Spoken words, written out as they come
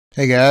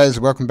Hey guys,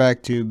 welcome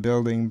back to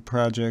Building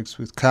Projects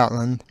with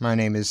Kotlin. My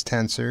name is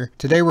Tensor.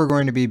 Today we're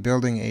going to be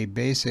building a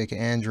basic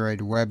Android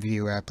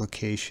WebView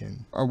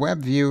application. A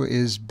WebView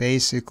is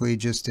basically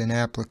just an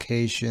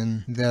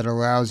application that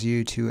allows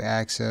you to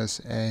access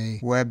a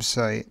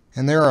website.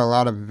 And there are a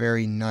lot of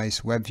very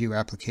nice WebView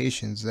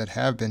applications that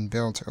have been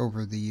built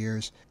over the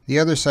years. The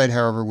other side,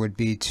 however, would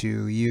be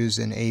to use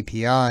an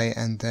API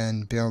and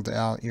then build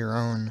out your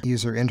own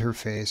user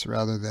interface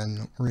rather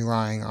than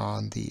relying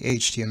on the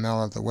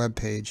HTML of the web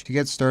page. To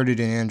get started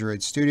in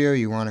Android Studio,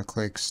 you want to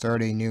click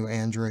Start a New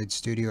Android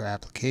Studio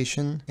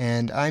Application.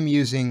 And I'm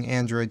using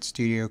Android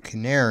Studio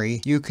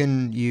Canary. You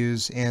can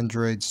use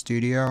Android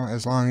Studio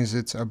as long as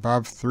it's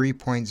above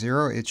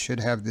 3.0. It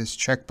should have this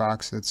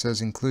checkbox that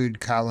says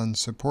Include Kotlin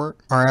Support.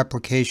 Our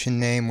application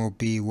name will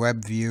be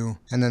WebView,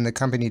 and then the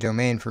company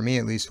domain, for me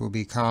at least, will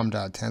be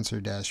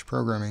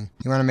com.tensor-programming.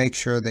 You want to make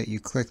sure that you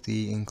click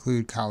the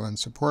Include Kotlin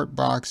Support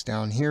box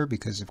down here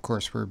because, of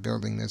course, we're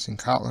building this in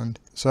Kotlin.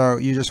 So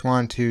you just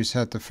want to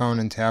set the phone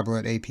and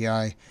tablet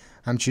API.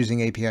 I'm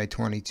choosing API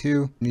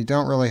 22. You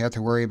don't really have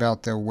to worry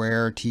about the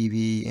Wear,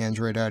 TV,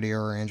 Android Audio,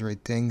 or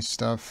Android Things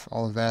stuff.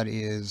 All of that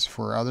is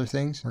for other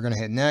things. We're going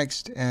to hit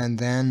Next, and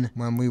then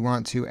when we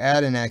want to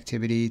add an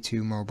activity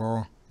to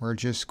mobile, we're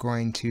just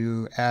going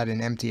to add an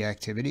empty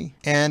activity.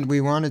 And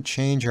we want to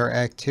change our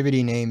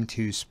activity name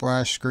to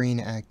Splash Screen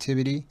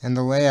Activity. And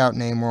the layout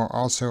name will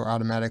also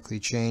automatically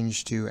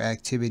change to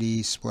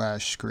Activity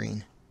Splash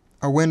Screen.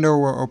 A window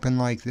will open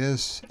like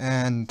this,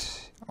 and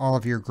all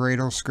of your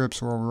Gradle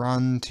scripts will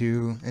run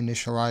to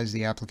initialize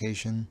the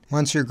application.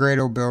 Once your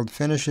Gradle build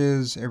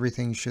finishes,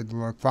 everything should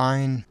look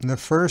fine. The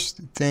first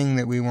thing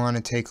that we want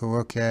to take a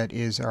look at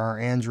is our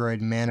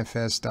Android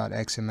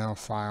manifest.xml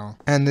file.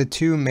 And the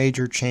two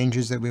major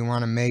changes that we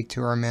want to make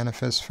to our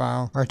manifest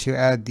file are to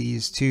add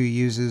these two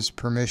uses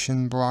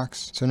permission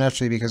blocks. So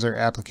naturally, because our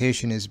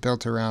application is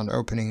built around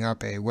opening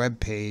up a web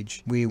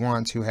page, we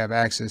want to have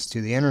access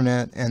to the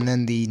internet, and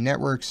then the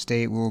network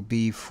state will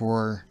be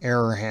for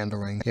error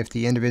handling. If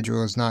the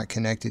individual is not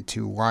connected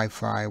to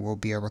Wi-Fi, we'll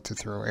be able to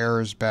throw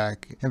errors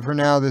back. And for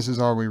now, this is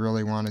all we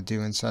really want to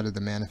do inside of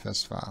the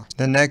manifest file.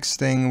 The next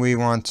thing we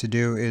want to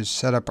do is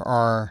set up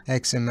our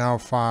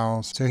XML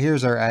files. So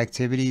here's our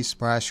activity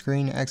splash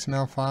screen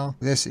XML file.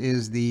 This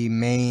is the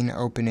main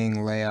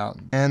opening layout.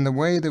 And the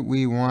way that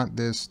we want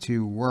this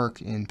to work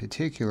in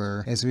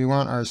particular is we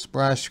want our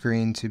splash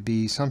screen to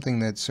be something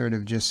that sort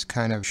of just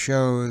kind of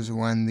shows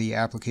when the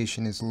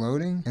application is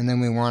loading, and then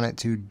we want it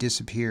to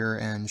disappear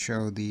and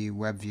show the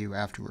web view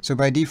afterwards. So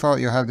by default,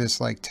 you'll have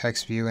this like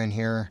text view in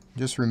here.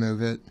 Just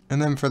remove it.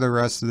 And then for the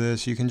rest of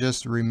this, you can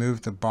just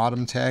remove the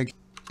bottom tag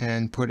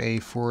and put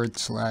a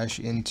 /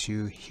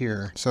 into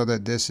here so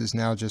that this is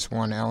now just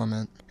one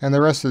element. And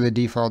the rest of the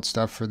default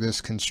stuff for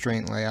this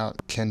constraint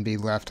layout can be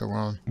left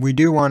alone. We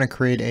do want to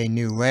create a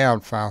new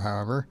layout file,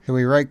 however. So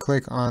we right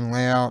click on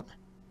layout,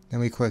 then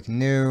we click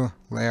new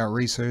layout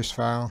resource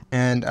file,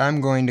 and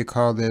I'm going to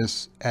call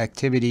this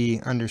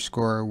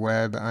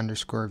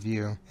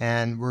activity_web_view,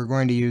 and we're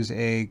going to use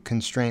a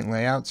constraint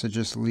layout, so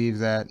just leave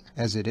that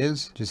as it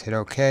is. Just hit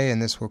OK, and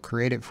this will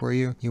create it for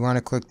you. You want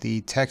to click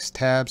the text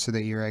tab so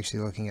that you're actually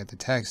looking at the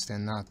text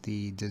and not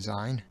the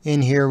design.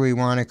 In here we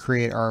want to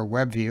create our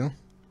web view,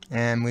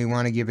 and we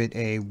want to give it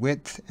a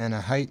width and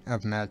a height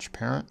of match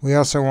parent. We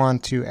also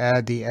want to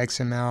add the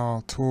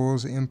XML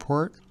Tools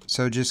Import.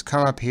 So just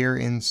come up here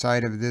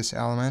inside of this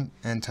element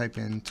and type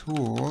in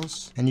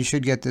tools, and you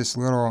should get this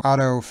little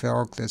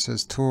autofill that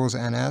says tools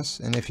NS,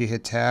 and if you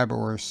hit tab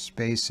or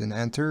space and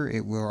enter,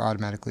 it will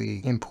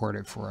automatically import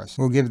it for us.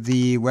 We'll give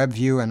the web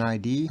view an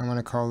ID. I want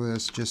to call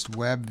this just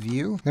web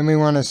view. Then we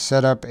want to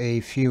set up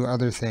a few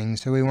other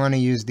things. So we want to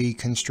use the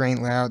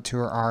constraint layout to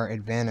our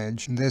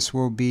advantage. This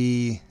will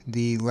be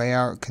the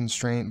layout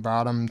constraint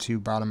bottom to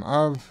bottom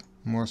of,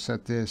 and we'll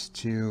set this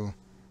to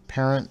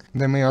parent.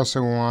 Then we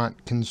also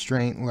want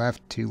constraint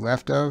left to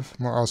left of.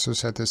 We'll also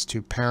set this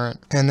to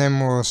parent. And then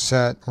we'll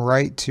set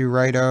right to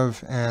right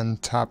of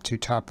and top to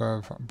top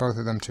of, both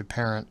of them to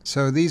parent.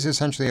 So these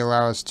essentially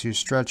allow us to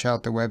stretch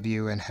out the web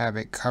view and have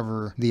it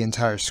cover the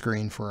entire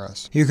screen for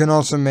us. You can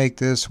also make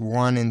this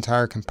one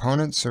entire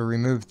component, so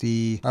remove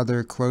the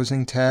other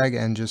closing tag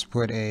and just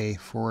put a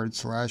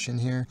 / in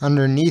here.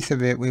 Underneath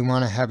of it, we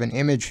want to have an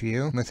image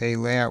view with a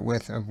layout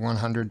width of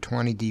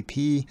 120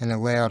 dp and a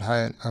layout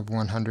height of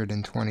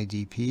 120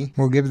 dp.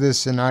 We'll give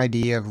this an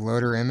ID of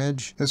loader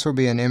image. This will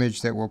be an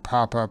image that will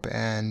pop up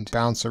and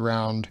bounce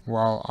around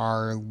while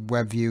our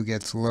web view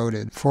gets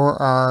loaded. For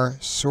our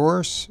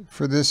source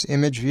for this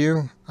image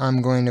view,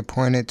 I'm going to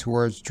point it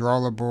towards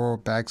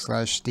drawable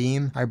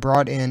 /Steam. I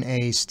brought in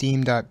a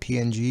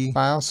steam.png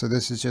file, so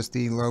this is just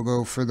the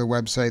logo for the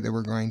website that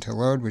we're going to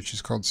load, which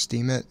is called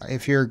Steemit.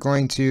 If you're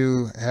going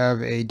to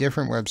have a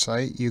different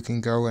website, you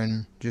can go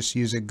and just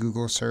use a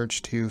Google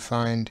search to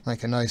find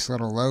like a nice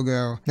little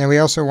logo. Now we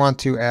also want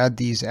to add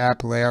these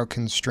app layout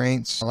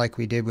constraints like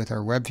we did with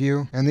our web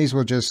view, and these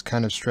will just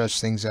kind of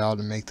stretch things out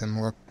and make them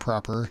look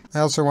proper. I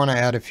also want to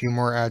add a few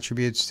more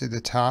attributes to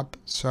the top,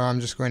 so I'm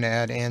just going to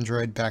add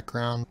Android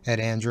background background at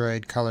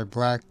Android color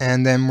black,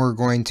 and then we're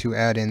going to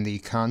add in the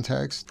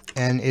context,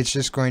 and it's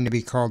just going to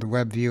be called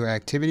WebView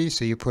activity.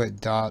 So you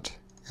put dot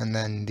and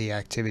then the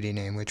activity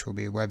name, which will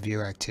be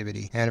WebView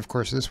activity. And of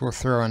course this will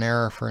throw an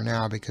error for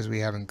now because we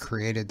haven't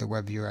created the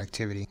WebView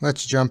activity.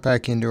 Let's jump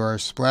back into our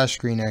splash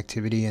screen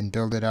activity and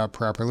build it out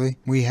properly.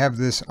 We have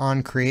this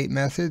onCreate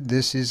method.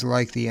 This is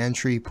like the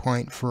entry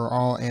point for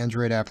all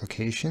Android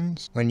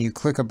applications. When you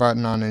click a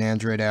button on an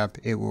Android app,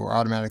 it will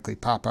automatically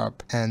pop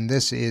up, and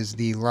this is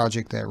the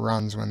logic that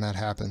runs when that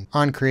happens.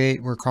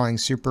 OnCreate, we're calling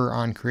super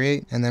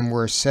onCreate, and then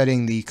we're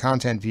setting the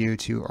content view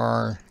to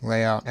our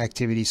layout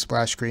activity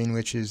splash screen,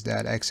 which is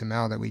that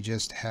XML that we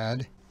just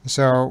had.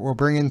 So we'll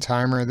bring in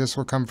timer. This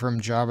will come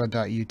from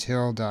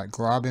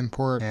java.util.glob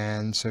import,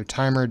 and so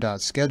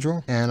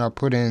timer.schedule, and I'll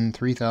put in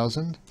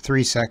 3000,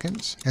 3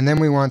 seconds. And then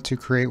we want to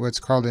create what's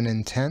called an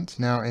intent.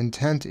 Now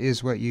intent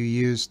is what you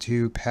use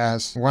to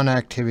pass one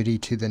activity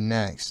to the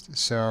next.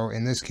 So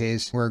in this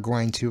case, we're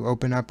going to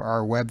open up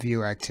our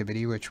WebView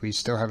activity, which we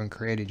still haven't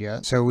created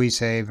yet. So we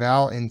say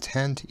val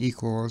intent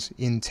equals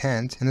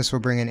intent, and this will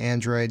bring in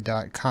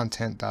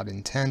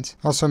android.content.intent.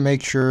 Also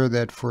make sure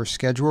that for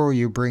schedule,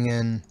 you bring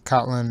in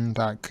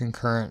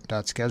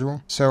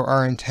Kotlin.concurrent.schedule. So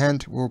our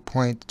intent will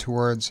point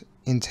towards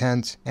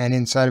intent, and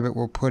inside of it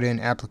we'll put in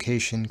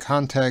application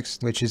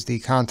context, which is the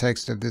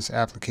context of this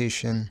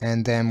application,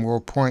 and then we'll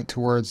point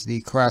towards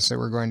the class that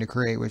we're going to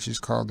create, which is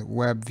called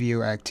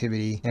WebView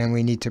activity, and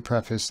we need to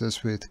preface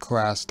this with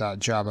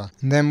class.java.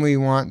 Then we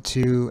want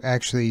to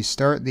actually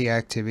start the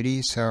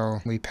activity, so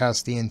we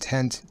pass the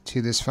intent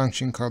to this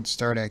function called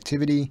start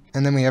activity,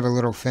 and then we have a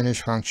little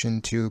finish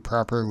function to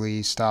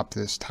properly stop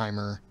this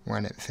timer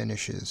when it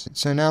finishes.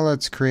 So now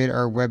let's create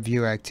our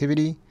WebView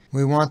activity.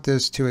 We want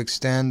this to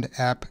extend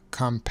app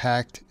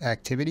compact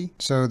activity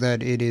so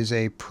that it is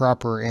a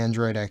proper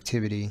Android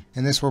activity.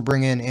 And this will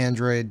bring in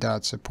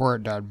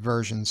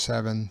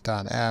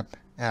android.support.version7.app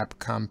app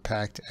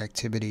compact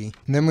activity.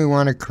 And then we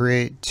want to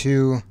create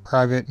two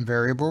private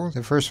variables.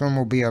 The first one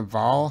will be a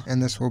vol,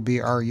 and this will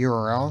be our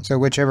URL. So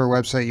whichever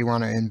website you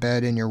want to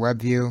embed in your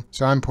WebView.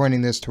 So I'm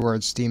pointing this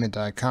towards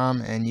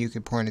steamit.com, and you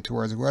could point it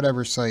towards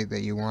whatever site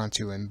that you want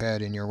to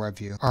embed in your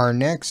WebView. Our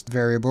next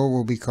variable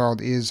will be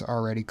called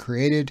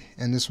isAlreadyCreated,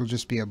 and this will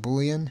just be a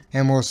boolean,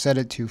 and we'll set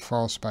it to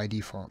false by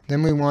default.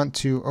 Then we want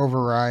to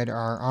override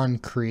our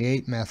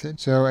onCreate method.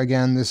 So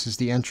again, this is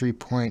the entry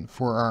point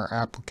for our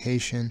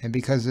application, and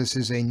because this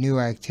is a new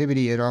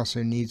activity, it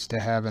also needs to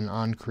have an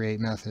onCreate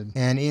method.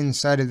 And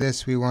inside of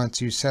this, we want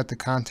to set the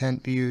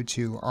content view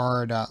to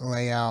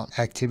r.layout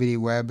activity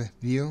web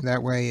view.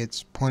 That way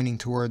it's pointing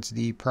towards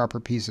the proper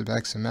piece of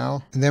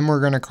XML. And then we're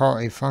going to call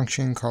a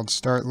function called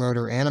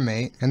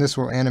startLoaderAnimate, and this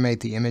will animate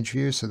the image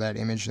view, so that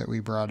image that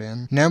we brought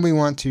in. Now we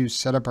want to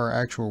set up our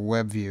actual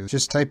web view.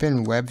 Just type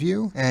in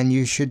WebView, and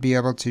you should be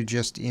able to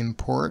just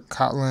import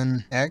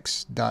Kotlin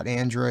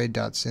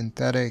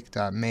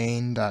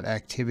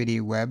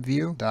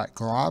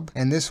x.android.synthetic.main.activity.webview.glob,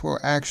 and this will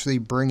actually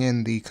bring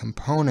in the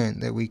component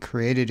that we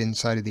created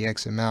inside of the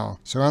XML.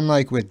 So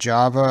unlike with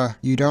Java,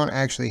 you don't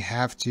actually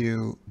have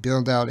to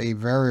build out a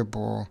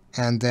variable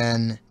and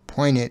then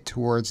point it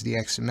towards the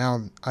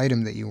XML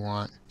item that you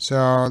want.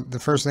 So the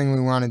first thing we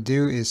want to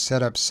do is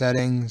set up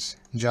settings,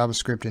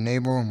 JavaScript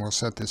enable, and we'll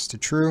set this to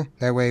true.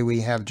 That way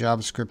we have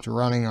JavaScript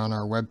running on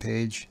our web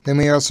page. Then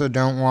we also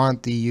don't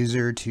want the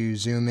user to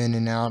zoom in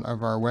and out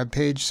of our web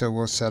page, so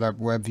we'll set up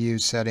WebView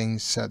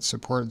settings set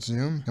support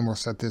zoom, and we'll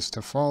set this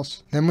to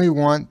false. Then we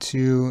want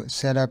to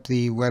set up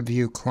the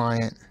WebView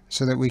client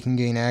so that we can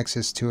gain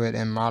access to it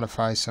and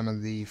modify some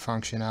of the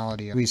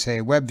functionality. We say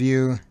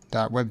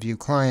WebView.WebView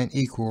client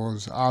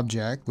equals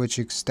object, which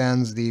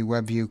extends the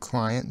WebView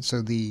client,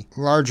 so the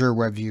larger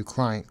WebView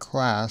client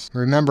class.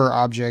 Remember,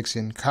 objects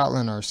in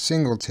Kotlin are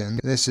singleton.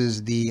 This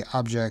is the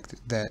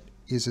object that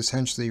is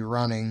essentially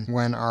running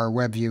when our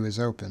WebView is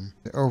open.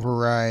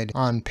 Override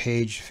on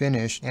page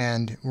finished,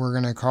 and we're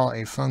going to call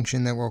a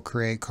function that we'll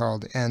create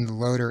called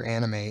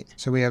endLoaderAnimate.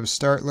 So we have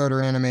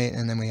startLoaderAnimate,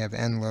 and then we have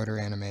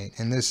endLoaderAnimate,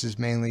 and this is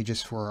mainly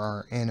just for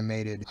our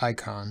animated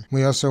icon.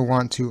 We also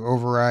want to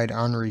override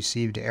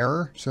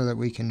onReceivedError so that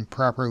we can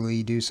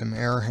properly do some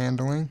error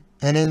handling.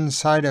 And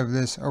inside of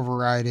this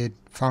overrided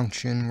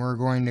function, we're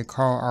going to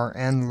call our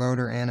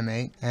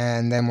endLoaderAnimate,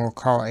 and then we'll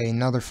call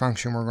another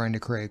function we're going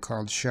to create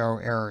called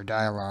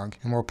showErrorDialog.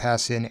 And we'll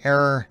pass in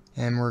error,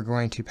 and we're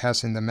going to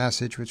pass in the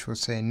message, which will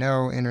say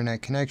no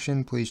internet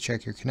connection, please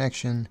check your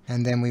connection.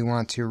 And then we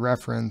want to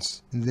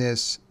reference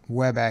this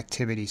web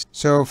activity.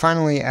 So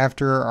finally,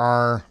 after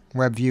our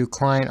WebView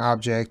client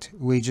object,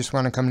 we just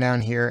want to come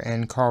down here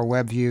and call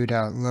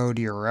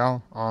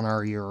WebView.loadURL on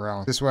our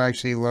URL. This will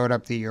actually load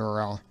up the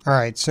URL.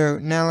 Alright, so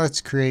now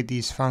let's create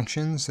these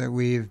functions that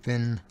we've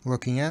been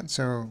looking at.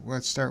 So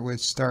let's start with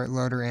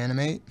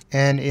startLoaderAnimate.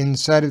 And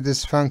inside of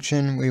this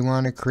function, we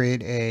want to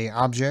create a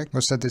object.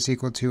 We'll set this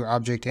equal to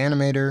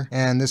objectAnimator,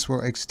 and this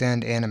will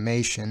extend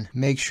animation.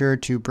 Make sure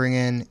to bring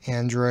in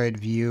Android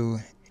View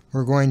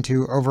We're going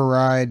to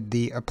override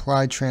the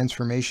apply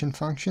transformation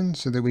function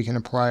so that we can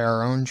apply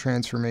our own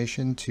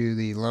transformation to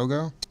the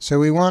logo. So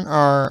we want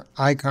our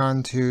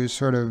icon to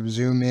sort of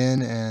zoom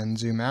in and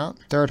zoom out.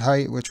 Start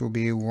height, which will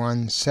be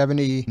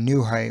 170,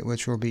 new height,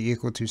 which will be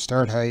equal to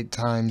start height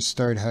times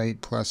start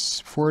height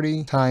plus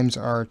 40 times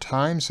our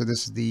time. So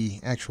this is the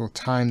actual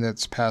time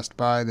that's passed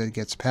by that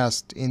gets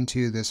passed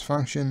into this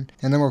function.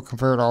 And then we'll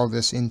convert all of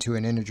this into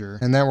an integer,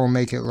 and that will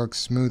make it look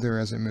smoother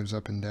as it moves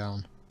up and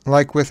down.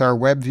 Like with our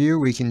web view,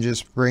 we can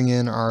just bring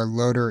in our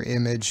loader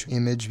image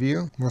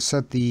view. We'll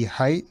set the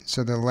height,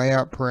 so the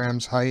layout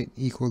params height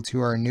equal to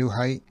our new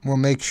height. We'll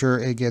make sure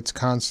it gets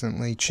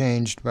constantly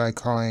changed by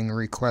calling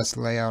request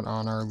layout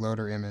on our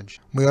loader image.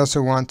 We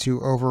also want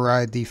to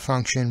override the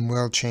function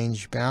will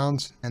change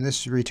bounds, and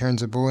this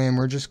returns a boolean.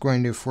 We're just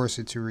going to force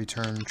it to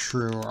return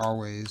true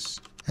always.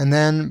 And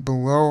then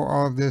below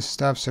all of this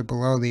stuff, so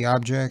below the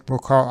object, we'll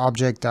call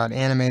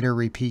object.animator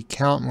repeat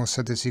count, and we'll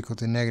set this equal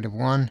to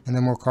 -1, and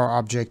then we'll call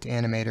object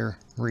animator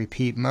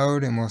repeat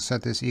mode, and we'll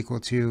set this equal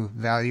to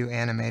value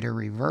animator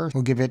reverse.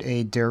 We'll give it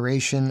a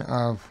duration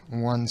of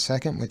 1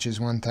 second, which is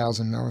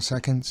 1000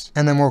 milliseconds.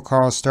 And then we'll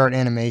call start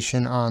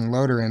animation on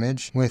loader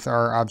image with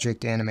our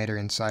object animator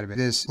inside of it.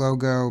 This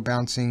logo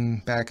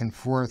bouncing back and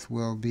forth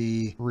will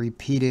be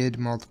repeated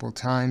multiple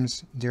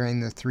times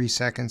during the 3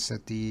 seconds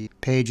that the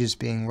page is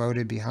being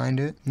loaded behind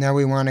it. Now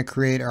we want to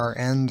create our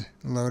end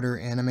loader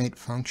animate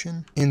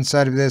function.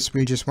 Inside of this,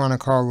 we just want to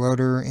call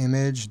loader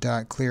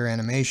image.clear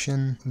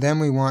animation. Then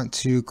we want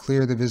to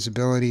clear the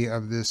visibility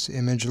of this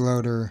image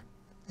loader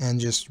and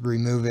just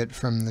remove it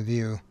from the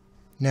view.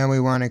 Now we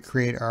want to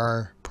create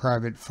our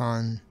private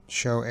fun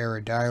show error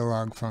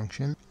dialog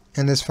function.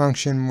 And this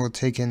function will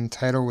take in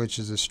title, which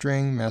is a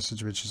string,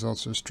 message, which is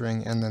also a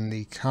string, and then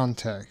the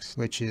context,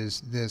 which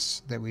is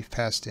this that we've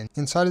passed in.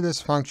 Inside of this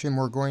function,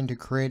 we're going to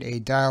create a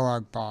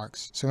dialog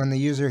box. So when the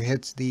user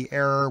hits the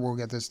error, we'll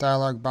get this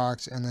dialog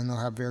box, and then they'll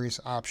have various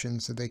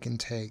options that they can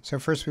take. So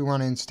first we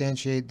want to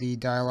instantiate the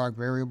dialog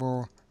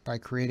variable by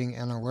creating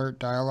an alert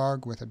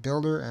dialog with a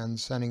builder and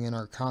sending in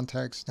our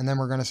context. And then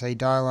we're going to say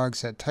dialog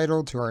set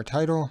title to our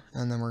title,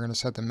 and then we're going to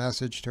set the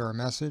message to our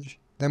message.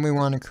 Then we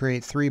want to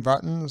create 3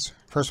 buttons.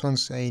 First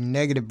one's a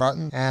negative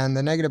button, and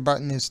the negative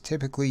button is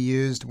typically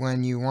used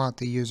when you want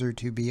the user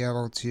to be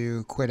able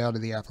to quit out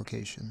of the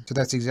application. So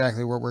that's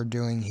exactly what we're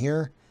doing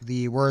here.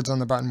 The words on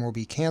the button will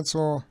be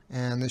cancel,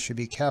 and this should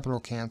be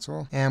capital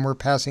cancel. And we're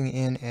passing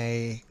in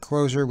a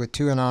closure with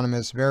 2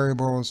 anonymous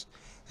variables.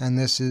 And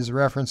this is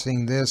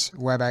referencing this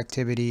web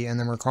activity, and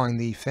then we're calling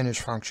the finish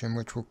function,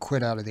 which will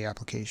quit out of the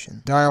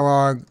application.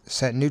 Dialog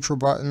set neutral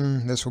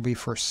button, this will be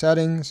for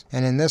settings,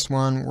 and in this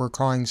one we're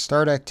calling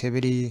start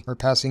activity. We're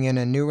passing in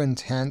a new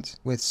intent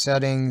with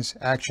settings,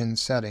 action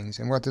settings,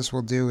 and what this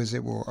will do is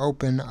it will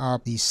open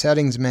up the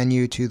settings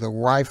menu to the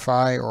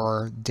Wi-Fi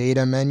or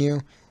data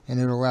menu, and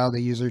it'll allow the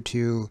user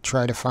to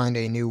try to find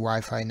a new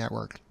Wi-Fi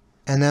network.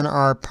 And then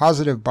our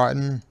positive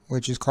button,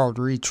 which is called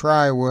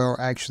retry, will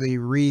actually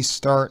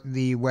restart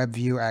the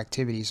WebView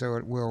activity. So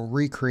it will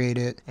recreate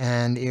it,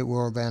 and it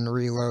will then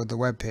reload the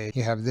web page.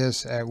 You have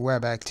this at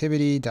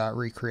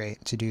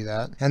webactivity.recreate to do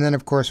that. And then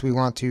of course we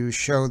want to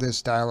show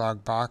this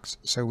dialog box.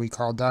 So we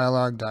call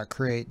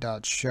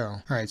dialog.create.show.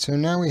 Alright, so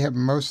now we have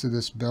most of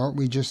this built.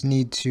 We just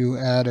need to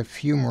add a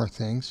few more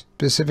things.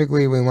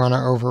 Specifically, we want to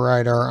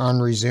override our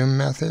onResume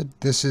method.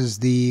 This is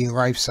the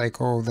life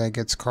cycle that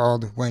gets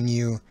called when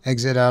you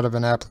exit out of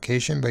an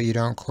application but you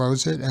don't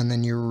close it, and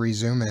then you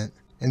resume it.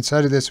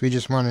 Inside of this, we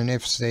just want an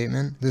if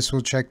statement. This will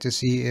check to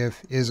see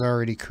if is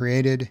already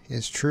created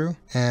is true,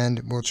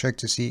 and we'll check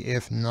to see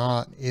if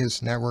not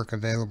is network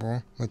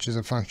available, which is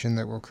a function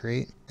that we'll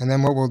create. And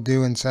then what we'll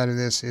do inside of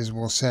this is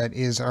we'll set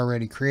is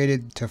already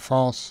created to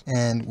false,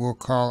 and we'll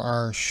call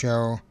our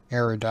show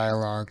error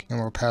dialog, and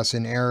we'll pass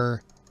in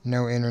error,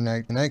 no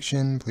internet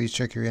connection, please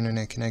check your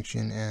internet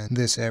connection, and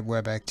this at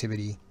web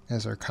activity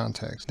as our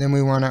context. Then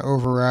we want to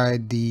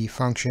override the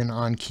function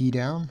on key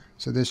down.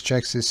 So this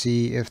checks to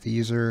see if the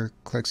user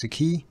clicks a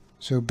key.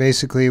 So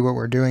basically what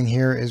we're doing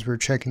here is we're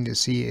checking to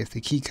see if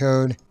the key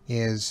code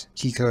is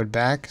key code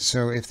back.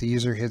 So if the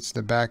user hits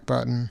the back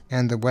button,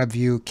 and the web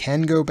view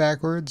can go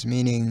backwards,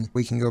 meaning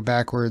we can go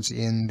backwards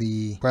in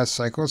the quest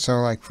cycle. So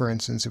like for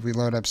instance, if we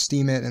load up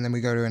Steemit and then we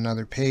go to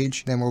another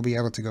page, then we'll be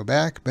able to go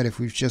back. But if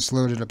we've just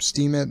loaded up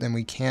Steemit, then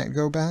we can't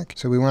go back.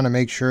 So we want to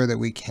make sure that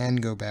we can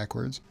go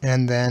backwards.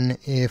 And then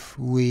if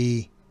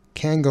we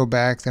can go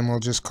back, then we'll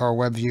just call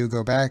WebView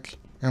go back,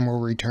 and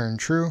we'll return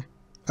true.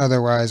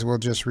 Otherwise, we'll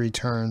just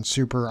return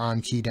super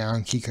on key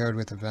down key code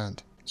with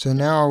event. So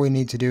now all we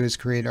need to do is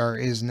create our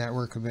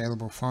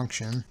isNetworkAvailable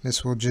function.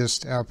 This will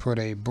just output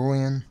a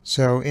boolean.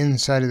 So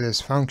inside of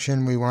this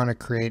function, we want to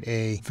create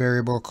a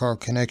variable called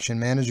connection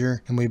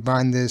manager, and we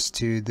bind this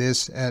to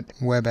this at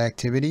web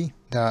activity.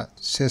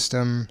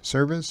 Android.system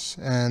service,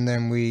 and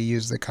then we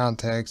use the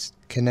context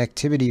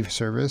connectivity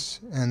service,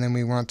 and then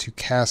we want to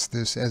cast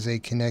this as a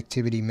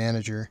connectivity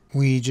manager.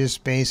 We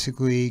just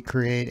basically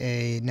create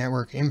a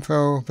network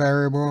info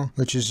variable,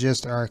 which is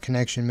just our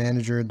connection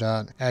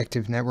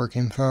manager.active network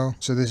info.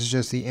 So this is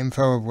just the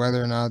info of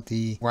whether or not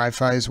the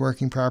Wi-Fi is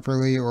working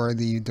properly or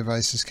the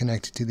device is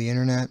connected to the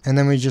internet. And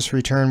then we just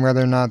return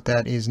whether or not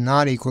that is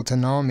not equal to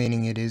null,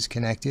 meaning it is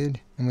connected.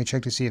 And we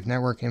check to see if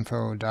network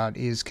info dot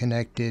is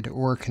connected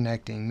or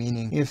connecting,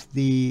 meaning if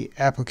the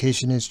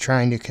application is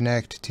trying to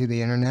connect to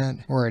the internet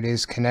or it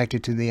is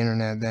connected to the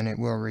internet, then it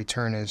will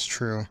return as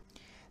true.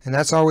 And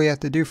that's all we have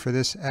to do for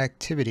this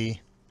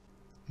activity.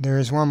 There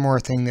is one more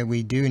thing that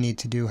we do need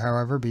to do,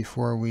 however,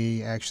 before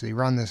we actually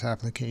run this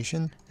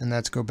application, and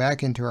that's go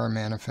back into our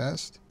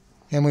manifest.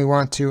 And we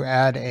want to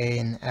add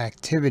an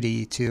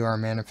activity to our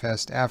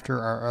manifest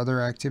after our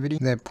other activity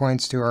that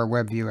points to our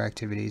WebView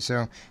activity.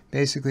 So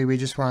basically we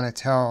just want to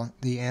tell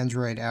the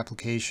Android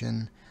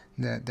application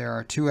that there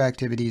are two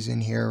activities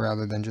in here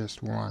rather than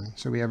just one.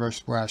 So we have our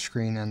splash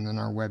screen and then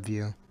our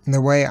WebView. And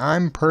the way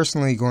I'm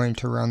personally going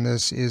to run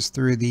this is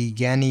through the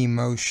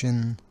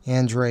Genymotion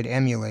Android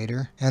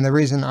emulator, and the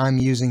reason I'm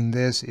using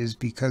this is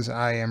because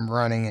I am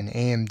running an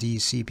AMD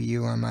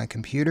CPU on my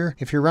computer.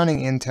 If you're running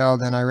Intel,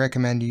 then I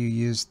recommend you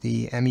use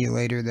the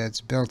emulator that's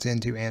built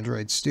into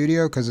Android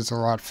Studio because it's a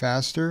lot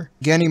faster.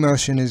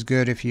 Genymotion is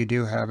good if you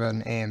do have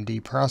an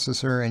AMD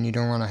processor and you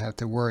don't want to have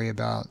to worry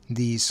about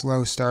the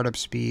slow startup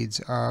speeds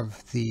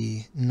of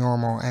the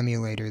normal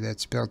emulator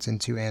that's built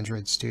into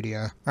Android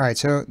Studio. Alright,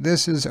 so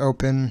this is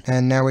open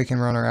and now we can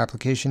run our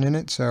application in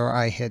it. So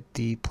I hit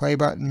the play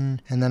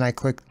button and then I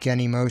click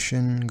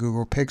Genymotion,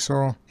 Google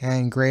Pixel,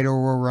 and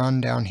Gradle will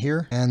run down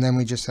here, and then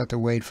we just have to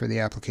wait for the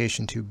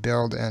application to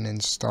build and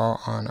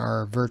install on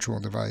our virtual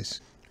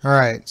device.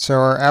 Alright, so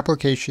our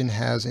application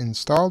has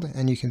installed,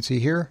 and you can see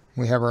here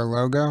we have our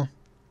logo,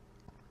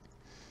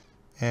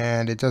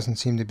 and it doesn't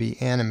seem to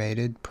be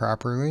animated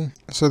properly.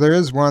 So there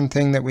is one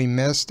thing that we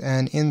missed,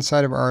 and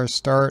inside of our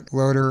start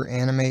loader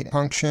animate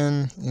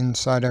function,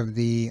 inside of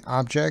the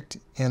object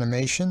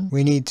animation,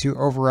 we need to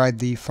override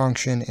the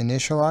function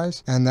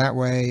initialize, and that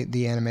way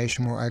the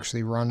animation will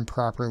actually run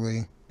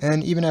properly.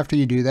 And even after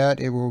you do that,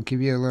 it will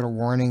give you a little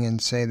warning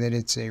and say that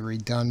it's a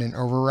redundant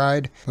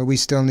override, but we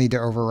still need to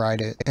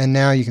override it. And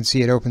now you can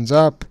see it opens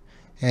up,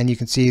 and you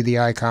can see the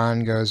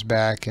icon goes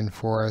back and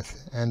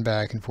forth and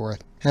back and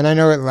forth. And I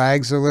know it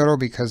lags a little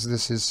because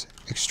this is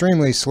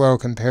extremely slow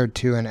compared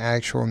to an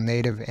actual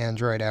native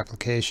Android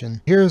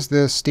application. Here's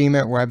the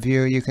Steemit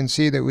WebView. You can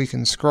see that we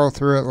can scroll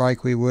through it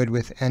like we would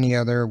with any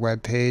other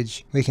web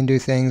page. We can do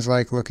things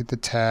like look at the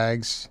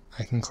tags.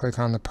 I can click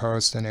on the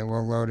post and it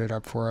will load it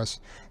up for us.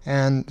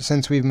 And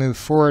since we've moved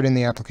forward in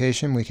the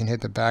application, we can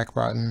hit the back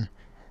button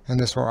and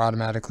this will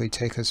automatically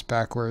take us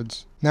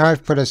backwards. Now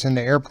I've put us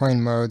into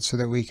airplane mode so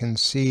that we can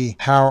see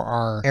how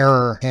our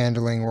error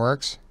handling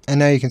works. And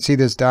now you can see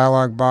this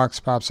dialog box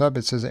pops up.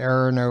 It says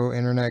error, no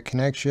internet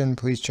connection.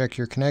 Please check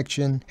your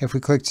connection. If we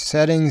click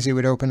settings, it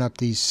would open up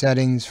these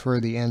settings for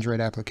the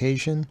Android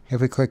application.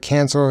 If we click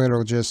cancel,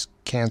 it'll just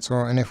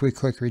cancel. And if we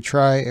click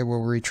retry, it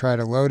will retry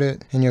to load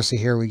it. And you'll see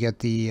here we get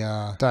the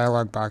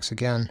dialog box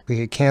again. If we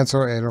hit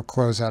cancel, it'll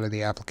close out of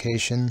the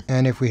application.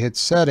 And if we hit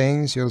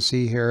settings, you'll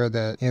see here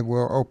that it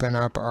will open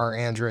up our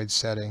Android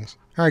settings.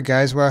 Alright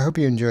guys, well I hope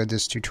you enjoyed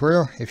this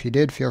tutorial. If you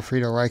did, feel free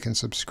to like and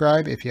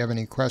subscribe. If you have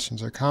any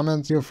questions or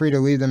comments, feel free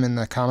to leave them in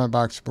the comment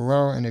box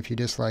below. And if you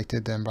disliked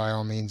it, then by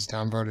all means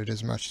downvote it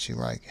as much as you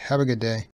like. Have a good day.